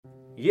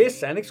ये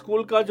सैनिक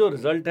स्कूल का जो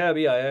रिजल्ट है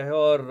अभी आया है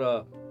और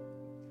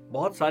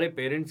बहुत सारे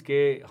पेरेंट्स के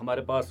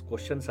हमारे पास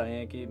क्वेश्चंस आए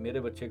हैं कि मेरे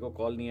बच्चे को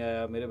कॉल नहीं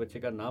आया, मेरे बच्चे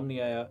का नाम नहीं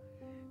आया।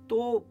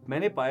 तो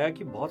मैंने पाया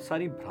कि बहुत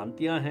सारी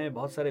भ्रांतियां हैं,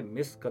 बहुत सारे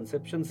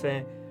मिसकंसेप्शंस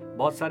हैं,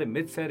 बहुत सारे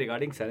मिथ्स हैं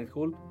रिगार्डिंग सैनिक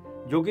स्कूल,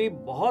 जो कि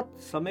बहुत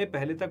समय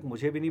पहले तक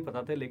मुझे भी नहीं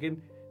पता थे,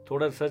 लेकिन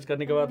थोड़ा रिसर्च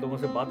करने के बाद, लोगों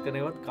से बात करने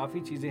के बाद काफ़ी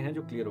चीज़ें हैं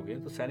जो क्लियर हो गई।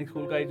 तो सैनिक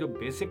स्कूल का ये जो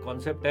बेसिक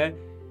कॉन्सेप्ट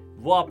है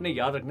वो आपने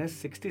याद रखना है,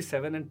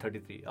 67 एंड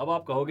 33। अब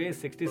आप कहोगे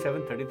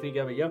 67-33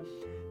 क्या भैया?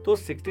 तो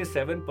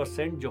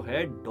 67% जो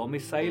है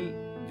डोमिसाइल,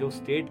 जो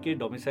स्टेट के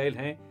डोमिसाइल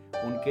हैं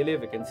उनके लिए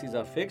vacancies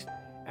are fixed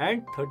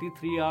and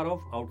 33 are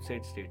of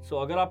outside state. सो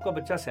अगर आपका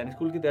बच्चा सैनिक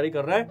स्कूल की तैयारी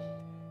कर रहा है,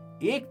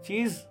 एक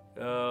चीज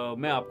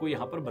मैं आपको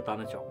यहाँ पर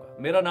बताना चाहूंगा।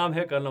 मेरा नाम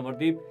है कर्नल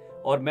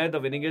अमरदीप और मैं the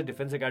winning as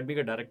defence academy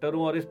का डायरेक्टर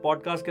हूँ। और इस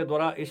पॉडकास्ट के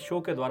द्वारा, इस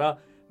शो के द्वारा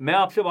मैं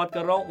आपसे बात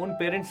कर रहा हूँ उन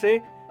पेरेंट्स से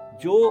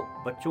जो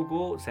बच्चों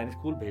को सैनिक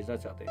स्कूल भेजना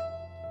चाहते हैं।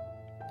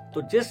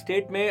 तो जिस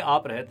स्टेट में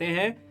आप रहते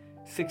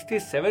हैं,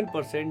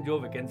 67% जो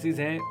वैकेंसीज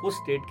हैं उस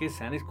स्टेट के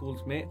सैनिक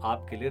स्कूल्स में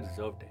आपके लिए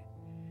रिजर्व्ड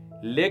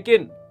है।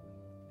 लेकिन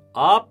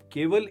आप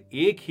केवल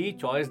एक ही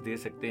चॉइस दे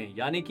सकते हैं,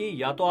 यानी कि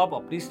या तो आप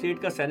अपनी स्टेट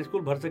का सैनिक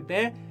स्कूल भर सकते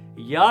हैं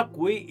या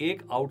कोई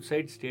एक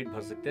आउटसाइड स्टेट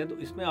भर सकते हैं। तो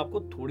इसमें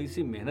आपको थोड़ी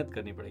सी मेहनत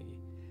करनी पड़ेगी।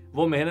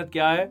 वो मेहनत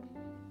क्या है?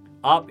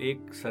 आप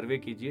एक सर्वे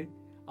कीजिए,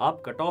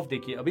 आप कट ऑफ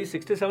देखिए। अभी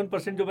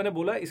 67% जो मैंने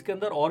बोला, इसके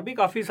अंदर और भी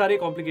काफी सारे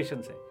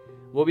कॉम्प्लिकेशंस हैं,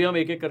 वो भी हम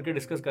एक एक करके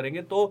डिस्कस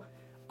करेंगे। तो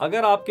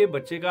अगर आपके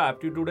बच्चे का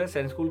एप्टीट्यूड है,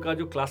 सैनिक स्कूल का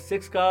जो क्लास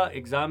 6 का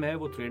एग्जाम है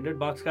वो 300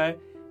 मार्क्स का है,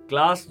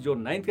 क्लास जो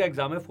 9th का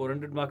एग्जाम है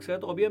 400 मार्क्स का है।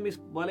 तो अभी हम इस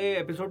वाले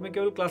एपिसोड में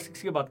केवल क्लास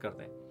 6 की बात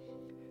करते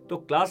हैं। तो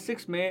क्लास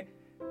 6 में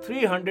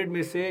 300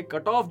 में से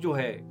कट ऑफ जो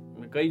है,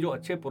 कई जो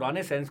अच्छे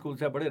पुराने सैनिक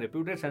स्कूल्स हैं, बड़े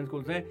रेप्यूटेड सैनिक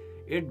स्कूल्स हैं,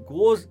 it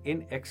goes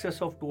in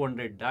excess of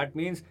 200। That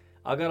means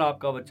अगर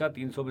आपका बच्चा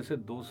 300 में से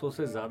 200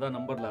 से ज्यादा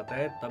नंबर लाता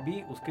है,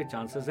 तभी उसके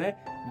चांसेस हैं,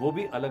 वो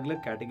भी अलग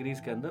अलग कैटेगरीज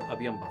के अंदर।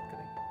 अभी हम बात करेंगे।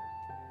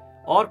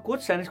 और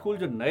कुछ सैनिक स्कूल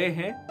जो नए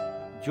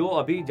हैं, जो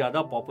अभी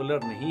ज्यादा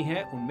पॉपुलर नहीं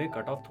है, उनमें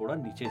कट ऑफ थोड़ा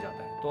नीचे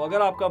जाता है। तो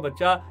अगर आपका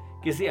बच्चा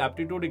किसी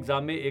एप्टीट्यूड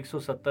एग्जाम में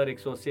 170,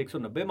 180,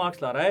 190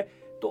 मार्क्स ला रहा है,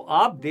 तो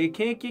आप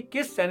देखें कि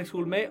किस सैनिक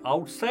स्कूल में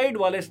आउटसाइड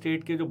वाले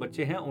स्टेट के जो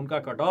बच्चे हैं उनका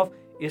कट ऑफ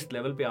इस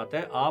लेवल पे आता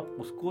है। आप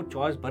उसको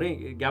चॉइस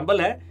भरें,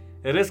 गैम्बल है,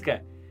 रिस्क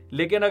है।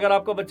 लेकिन अगर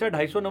आपका बच्चा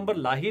 250 नंबर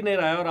ला ही नहीं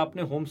रहा है और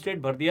आपने होम स्टेट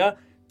भर दिया,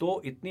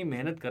 तो इतनी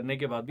मेहनत करने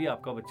के बाद भी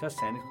आपका बच्चा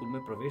सैनिक स्कूल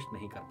में प्रवेश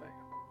नहीं कर पाएगा।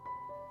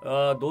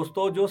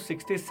 दोस्तों, जो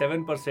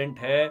 67%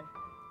 है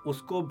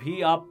उसको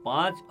भी आप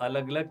 5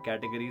 अलग अलग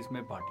कैटेगरीज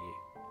में बांटिए।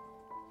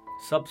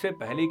 सबसे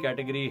पहली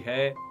कैटेगरी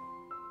है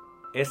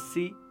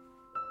एससी,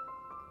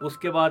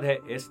 उसके बाद है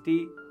एसटी,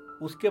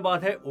 उसके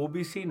बाद है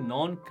OBC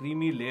non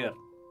creamy layer,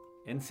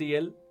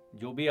 NCL,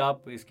 जो भी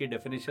आप इसकी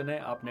डेफिनेशन है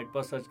आप नेट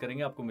पर सर्च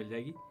करेंगे आपको मिल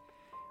जाएगी।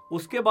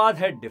 उसके बाद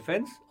है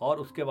डिफेंस और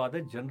उसके बाद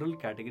है जनरल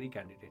कैटेगरी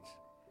कैंडिडेट्स।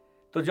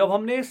 तो जब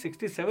हमने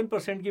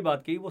 67% की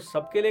बात की, वो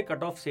सबके लिए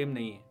कट ऑफ सेम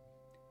नहीं है।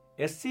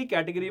 एससी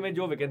कैटेगरी में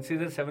जो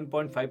वैकेंसीज है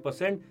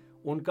 7.5%,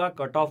 उनका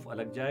कट ऑफ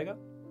अलग जाएगा,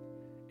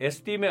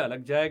 एसटी में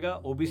अलग जाएगा,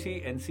 ओबीसी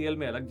एनसीएल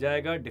में अलग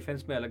जाएगा,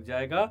 डिफेंस में अलग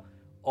जाएगा,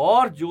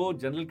 और जो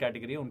जनरल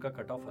कैटेगरी है उनका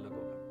कट ऑफ अलग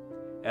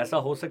होगा। ऐसा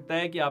हो सकता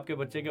है कि आपके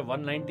बच्चे के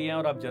 190 हैं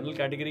और आप जनरल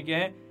कैटेगरी के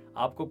हैं,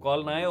 आपको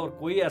कॉल ना आए, और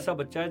कोई ऐसा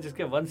बच्चा है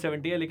जिसके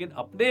 170 है लेकिन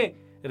अपने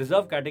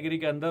रिजर्व कैटेगरी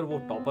के अंदर वो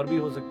टॉपर भी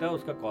हो सकता है,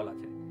 उसका कॉल आ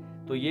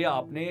जाए। तो ये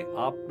आपने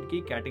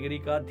आपकी कैटेगरी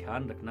का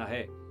ध्यान रखना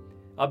है।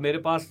 अब मेरे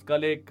पास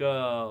कल एक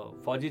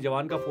फौजी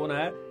जवान का फोन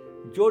आया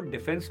जो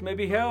डिफेंस में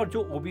भी है और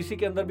जो ओबीसी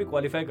के अंदर भी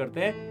क्वालिफाई करते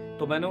हैं।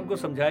 तो मैंने उनको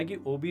समझाया कि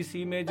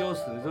ओबीसी में जो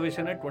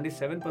रिजर्वेशन है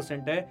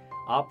 27% है,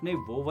 आपने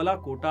वो वाला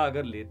कोटा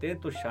अगर लेते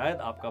तो शायद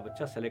आपका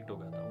बच्चा सेलेक्ट हो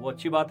गया था। वो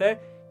अच्छी बात है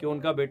कि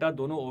उनका बेटा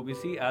दोनों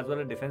OBC as well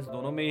as defence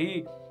दोनों में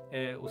ही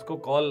उसको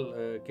कॉल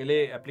के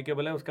लिए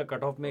एप्लीकेबल है, उसका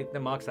कट ऑफ में इतने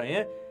मार्क्स आए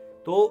हैं।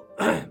 तो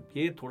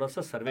ये थोड़ा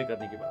सा सर्वे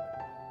करने की बात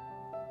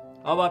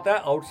है। अब आता है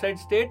आउटसाइड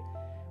स्टेट।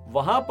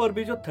 वहां पर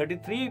भी जो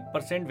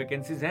 33%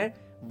 वैकेंसीज हैं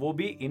वो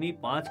भी इन्हीं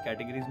 5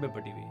 कैटेगरीज में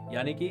बटी हुई,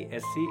 यानी कि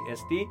SC,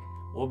 ST,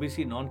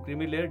 OBC non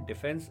creamy layer,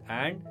 defence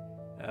and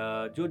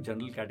जो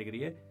जनरल कैटेगरी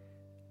है।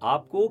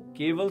 आपको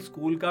केवल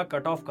स्कूल का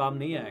कट ऑफ काम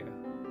नहीं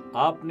आएगा,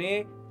 आपने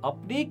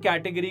अपनी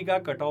कैटेगरी का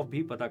कट ऑफ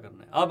भी पता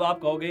करना है। अब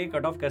आप कहोगे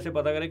कट ऑफ कैसे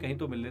पता करें, कहीं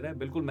तो मिल नहीं रहा है।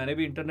 बिल्कुल, मैंने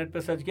भी इंटरनेट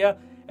पे सर्च किया,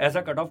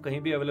 ऐसा कट ऑफ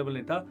कहीं भी अवेलेबल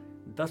नहीं था।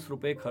 10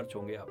 रुपए खर्च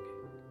होंगे आपके।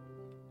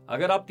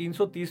 अगर आप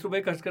 330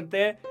 रुपए खर्च करते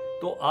हैं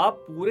तो आप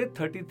पूरे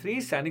 33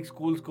 सैनिक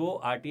स्कूल्स को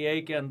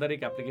आरटीआई के अंदर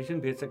एक एप्लीकेशन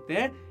भेज सकते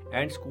हैं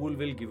and school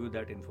will give you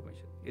that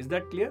information. Is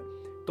that clear?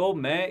 तो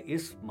मैं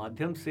इस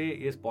माध्यम से,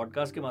 इस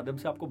पॉडकास्ट के माध्यम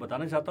से आपको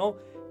बताना चाहता हूं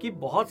कि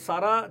बहुत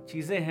सारा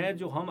चीजें हैं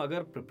जो हम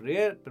अगर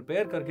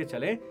प्रिपेयर करके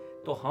चलें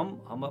तो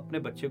हम अपने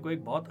बच्चे को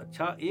एक बहुत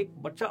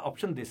अच्छा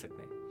ऑप्शन दे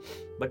सकते हैं।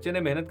 बच्चे ने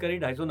मेहनत करी,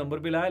 250 नंबर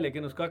भी लाया,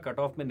 लेकिन उसका कट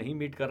ऑफ में नहीं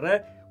मीट कर रहा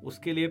है।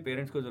 उसके लिए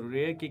पेरेंट्स को जरूरी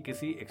है कि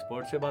किसी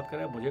एक्सपर्ट से बात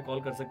करें। मुझे कॉल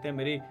कर सकते हैं,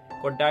 मेरी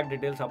कॉन्टैक्ट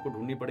डिटेल्स आपको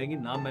ढूंढनी पड़ेगी।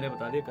 नाम मैंने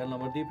बता दिया, कर्नल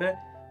अमरदीप है,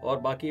 और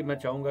बाकी मैं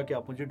चाहूंगा कि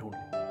आप मुझे ढूंढ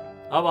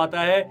लें। अब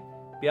आता है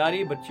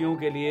प्यारी बच्चियों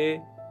के लिए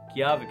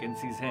क्या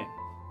वैकेंसीज हैं।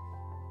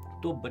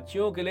 तो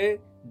बच्चियों के लिए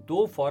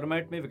 2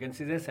 फॉर्मेट में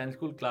वैकेंसीज हैं सैनिक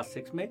स्कूल क्लास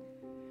 6 में।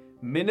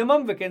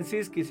 मिनिमम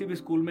वैकेंसीज किसी भी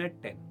स्कूल में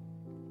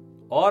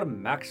 10 और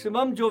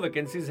मैक्सिमम जो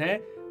वैकेंसीज हैं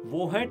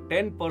वो हैं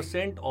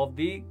 10% ऑफ द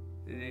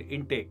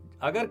इनटेक।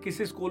 अगर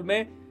किसी स्कूल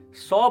में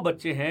 100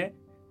 बच्चे हैं,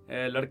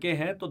 लड़के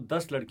हैं, तो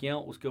 10 लड़कियां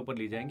उसके ऊपर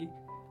ली जाएंगी।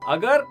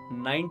 अगर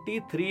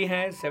 93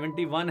 है,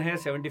 71 है,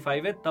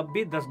 75 है, तब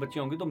भी 10 बच्चे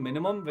होंगे। तो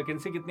मिनिमम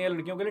वैकेंसी कितनी है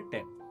लड़कियों के लिए?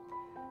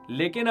 10।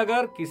 लेकिन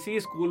अगर किसी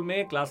स्कूल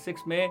में क्लास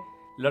 6 में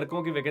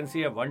लड़कों की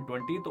वैकेंसी है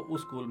 120, तो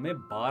उस स्कूल में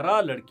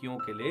 12 लड़कियों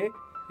के लिए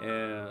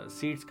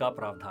सीट्स का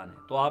प्रावधान है।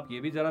 तो आप ये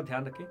भी जरा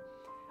ध्यान रखें।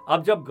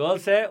 अब जब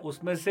गर्ल्स है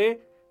उसमें से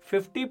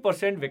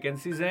 50%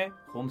 वैकेंसीज हैं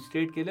होम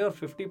स्टेट के लिए और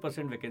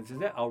 50%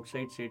 वैकेंसीज है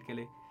आउटसाइड स्टेट के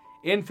लिए।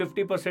 इन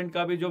 50%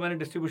 का भी जो मैंने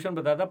डिस्ट्रीब्यूशन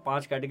बताया था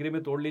 5 कैटेगरी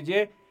में तोड़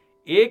लीजिए।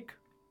 एक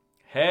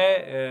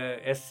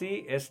है SC,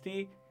 ST,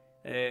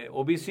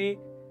 OBC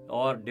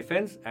और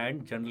डिफेंस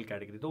एंड जनरल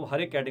कैटेगरी। तो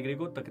हर एक कैटेगरी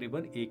को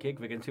तकरीबन एक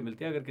एक वैकेंसी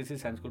मिलती है। अगर किसी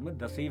साइंस स्कूल में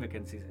 10 ही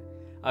वैकेंसीज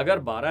है, अगर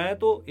 12 है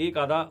तो एक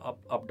आधा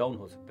अप डाउन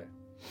हो सकता है।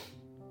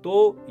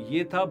 तो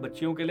ये था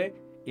बच्चियों के लिए।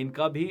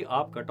 इनका भी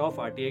आप कट ऑफ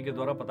RTI के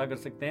द्वारा पता कर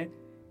सकते हैं।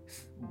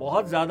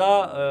 बहुत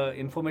ज़्यादा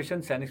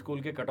इंफॉर्मेशन सैनिक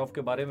स्कूल के कट ऑफ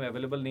के बारे में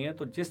अवेलेबल नहीं है।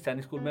 तो जिस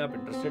सैनिक स्कूल में आप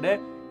इंटरेस्टेड है,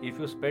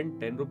 इफ़ यू स्पेंड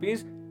 10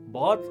 रुपीज़,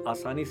 बहुत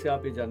आसानी से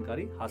आप ये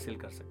जानकारी हासिल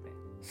कर सकते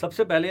हैं।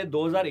 सबसे पहले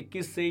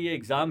 2021 से ये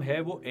एग्ज़ाम है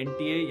वो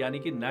NTA यानी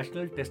कि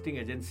नेशनल टेस्टिंग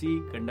एजेंसी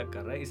कंडक्ट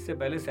कर रहा है। इससे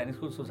पहले सैनिक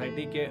स्कूल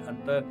सोसाइटी के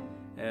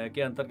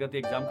अंतर्गत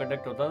एग्ज़ाम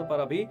कंडक्ट होता था, पर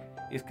अभी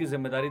इसकी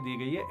जिम्मेदारी दी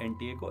गई है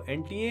NTA को।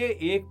 NTA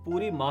एक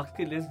पूरी मार्क्स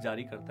की लिस्ट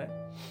जारी करता है।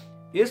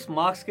 इस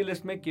मार्क्स की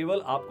लिस्ट में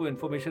केवल आपको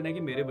इन्फॉर्मेशन है कि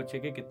मेरे बच्चे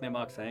के कितने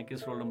मार्क्स आए,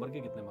 किस रोल नंबर के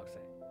कितने मार्क्स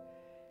आए।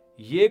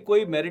 ये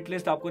कोई मेरिट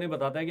लिस्ट आपको नहीं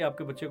बताता है कि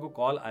आपके बच्चे को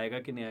कॉल आएगा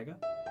कि नहीं आएगा।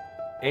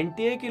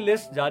 NTA की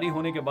लिस्ट जारी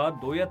होने के बाद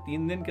 2 या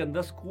 3 दिन के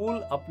अंदर स्कूल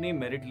अपनी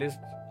मेरिट लिस्ट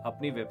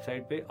अपनी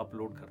वेबसाइट पे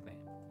अपलोड करते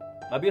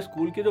हैं। अब ये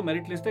स्कूल की जो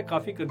मेरिट लिस्ट है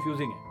काफ़ी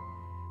कंफ्यूजिंग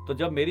है। तो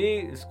जब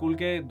मेरी स्कूल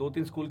के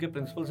 2-3 स्कूल के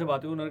प्रिंसिपल से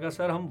बात हुई, उन्होंने कहा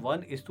सर हम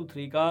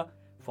 1:3 का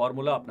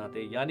फॉर्मूला अपनाते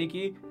हैं, यानी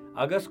कि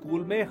अगर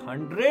स्कूल में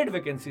 100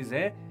 वैकेंसीज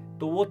हैं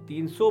तो वो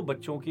 300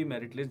 बच्चों की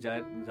मेरिट लिस्ट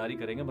जारी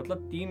करेंगे,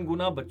 मतलब 3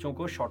 गुना बच्चों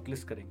को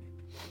शॉर्टलिस्ट करेंगे।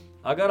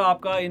 अगर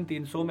आपका इन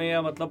 300 में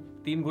या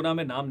मतलब 3 गुना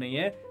में नाम नहीं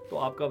है तो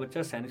आपका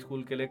बच्चा सैनिक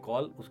स्कूल के लिए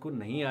कॉल उसको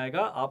नहीं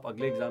आएगा। आप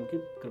अगले एग्जाम की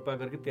कृपा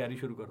करके तैयारी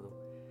शुरू कर दो।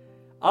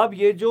 अब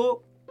ये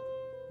जो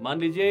मान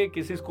लीजिए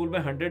किसी स्कूल में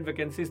 100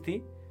 वैकेंसीज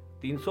थी,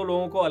 300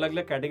 लोगों को अलग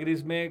अलग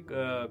कैटेगरीज में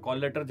कॉल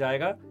लेटर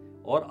जाएगा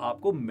और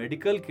आपको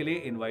मेडिकल के लिए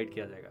इनवाइट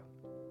किया जाएगा।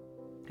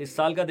 इस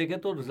साल का देखें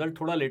तो रिजल्ट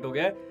थोड़ा लेट हो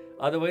गया है,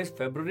 अदरवाइज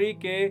फरवरी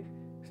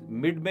के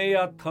मिड में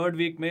या 3rd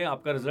वीक में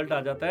आपका रिजल्ट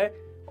आ जाता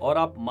है। और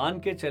आप मान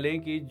के चलें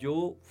कि जो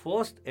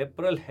 1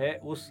 अप्रैल है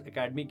उस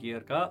एकेडमिक ईयर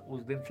का,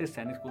 उस दिन से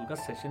सैनिक स्कूल का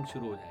सेशन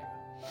शुरू हो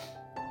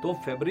जाएगा। तो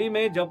फरवरी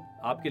में जब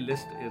आपकी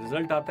लिस्ट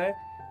रिजल्ट आता है,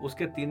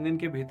 उसके 3 दिन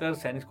के भीतर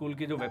सैनिक स्कूल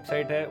की जो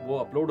वेबसाइट है वो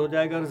अपलोड हो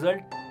जाएगा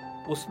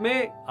रिजल्ट।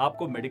 उसमें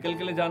आपको मेडिकल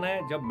के लिए जाना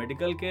है। जब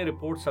मेडिकल के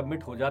रिपोर्ट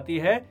सबमिट हो जाती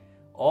है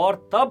और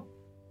तब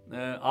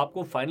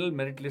आपको फाइनल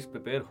मेरिट लिस्ट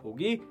प्रिपेयर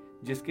होगी,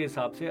 जिसके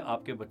हिसाब से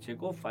आपके बच्चे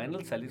को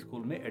फाइनल सैनिक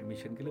स्कूल में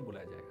एडमिशन के लिए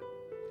बुलाया जाएगा।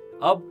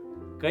 अब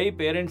कई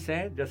पेरेंट्स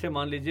हैं, जैसे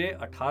मान लीजिए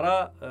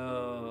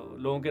 18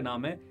 लोगों के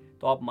नाम है,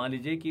 तो आप मान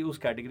लीजिए कि उस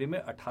कैटेगरी में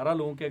 18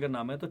 लोगों के अगर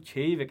नाम है तो 6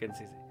 ही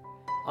वैकेंसीज है।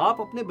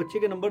 आप अपने बच्चे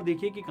के नंबर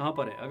देखिए कि कहाँ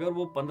पर है। अगर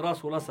वो 15,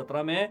 16,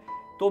 17 में है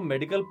तो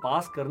मेडिकल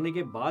पास करने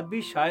के बाद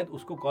भी शायद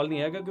उसको कॉल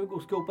नहीं आएगा, क्योंकि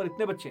उसके ऊपर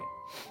इतने बच्चे हैं।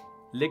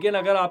 लेकिन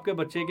अगर आपके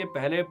बच्चे के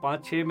पहले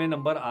 5-6 में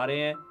नंबर आ रहे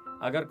हैं,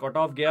 अगर कट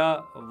ऑफ गया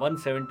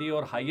 170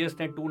 और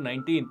हाईएस्ट है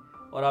 219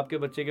 और आपके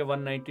बच्चे के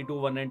 192,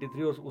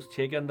 193 उस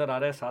 6 के अंदर आ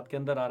रहा है, 7 के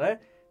अंदर आ रहा है,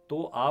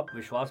 तो आप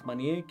विश्वास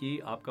मानिए कि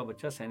आपका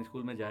बच्चा सैनिक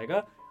स्कूल में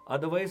जाएगा।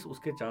 अदरवाइज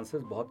उसके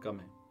चांसेस बहुत कम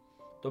हैं।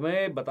 तो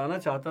मैं बताना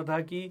चाहता था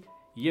कि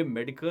ये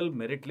मेडिकल,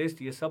 मेरिट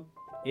लिस्ट, ये सब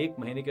 1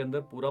 महीने के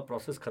अंदर पूरा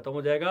प्रोसेस खत्म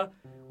हो जाएगा।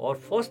 और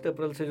 1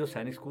 अप्रैल से जो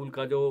सैनिक स्कूल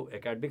का जो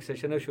एकेडमिक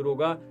सेशन है शुरू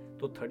होगा,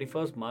 तो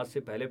 31 मार्च से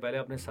पहले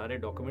अपने सारे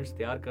डॉक्यूमेंट्स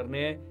तैयार करने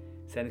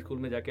हैं, सैनिक स्कूल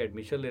में जाके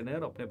एडमिशन लेना है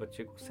और अपने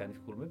बच्चे को सैनिक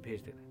स्कूल में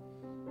भेज देना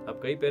है। अब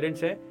कई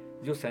पेरेंट्स हैं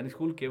जो सैनिक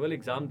स्कूल केवल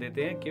एग्जाम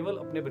देते हैं, केवल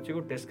अपने बच्चे को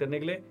टेस्ट करने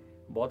के लिए,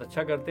 बहुत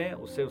अच्छा करते हैं,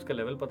 उससे उसका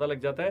लेवल पता लग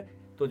जाता है।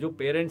 तो जो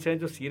पेरेंट्स हैं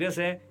जो सीरियस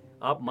हैं,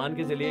 आप मान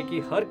के चलिए कि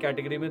हर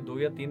कैटेगरी में 2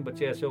 या 3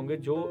 बच्चे ऐसे होंगे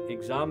जो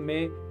एग्जाम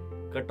में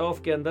कट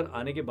ऑफ के अंदर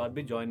आने के बाद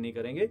भी ज्वाइन नहीं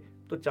करेंगे।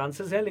 तो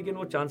चांसेस हैं, लेकिन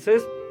वो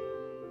चांसेस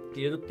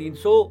ये जो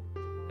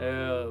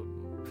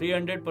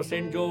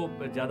 300% जो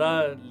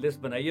ज़्यादा लिस्ट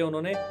बनाई है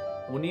उन्होंने,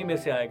 उन्हीं में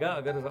से आएगा।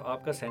 अगर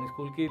आपका सैनिक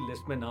स्कूल की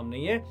लिस्ट में नाम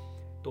नहीं है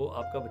तो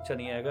आपका बच्चा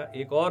नहीं आएगा।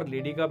 एक और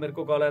लेडी का मेरे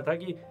को कॉल आया था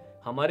कि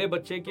हमारे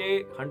बच्चे के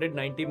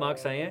 190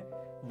 मार्क्स आए हैं,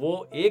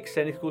 वो एक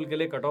सैनिक स्कूल के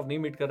लिए कट ऑफ नहीं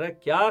मीट कर रहा है,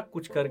 क्या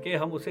कुछ करके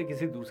हम उसे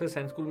किसी दूसरे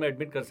सैनिक स्कूल में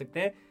एडमिट कर सकते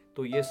हैं?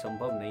 तो ये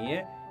संभव नहीं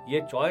है।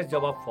 ये चॉइस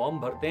जब आप फॉर्म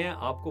भरते हैं,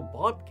 आपको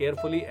बहुत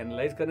केयरफुली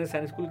एनालाइज करने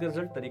सैनिक स्कूल के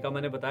रिजल्ट। तरीका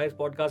मैंने बताया इस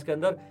पॉडकास्ट के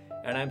अंदर,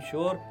 and I am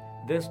sure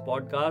this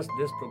podcast,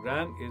 this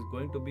programme is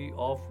going to be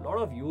of lot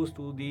of use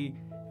to the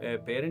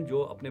parent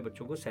जो अपने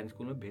बच्चों को सैनिक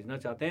स्कूल में भेजना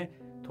चाहते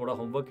हैं। थोड़ा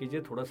होमवर्क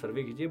कीजिए, थोड़ा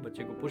सर्वे कीजिए,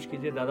 बच्चे को पुश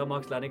कीजिए ज़्यादा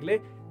मार्क्स लाने के लिए,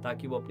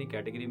 ताकि वो अपनी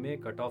कैटेगरी में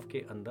कट ऑफ के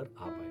अंदर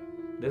आ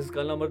पाए। This is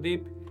Colonel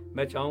Amardeep.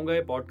 मैं चाहूँगा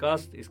ये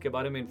पॉडकास्ट, इसके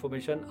बारे में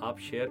इंफॉर्मेशन आप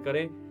शेयर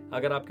करें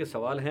अगर आपके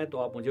सवाल हैं तो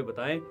आप मुझे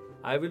बताएं.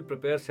 I will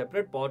prepare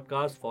separate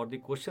podcast for the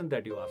question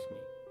that you ask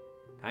me.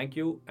 Thank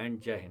you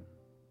and Jai Hind.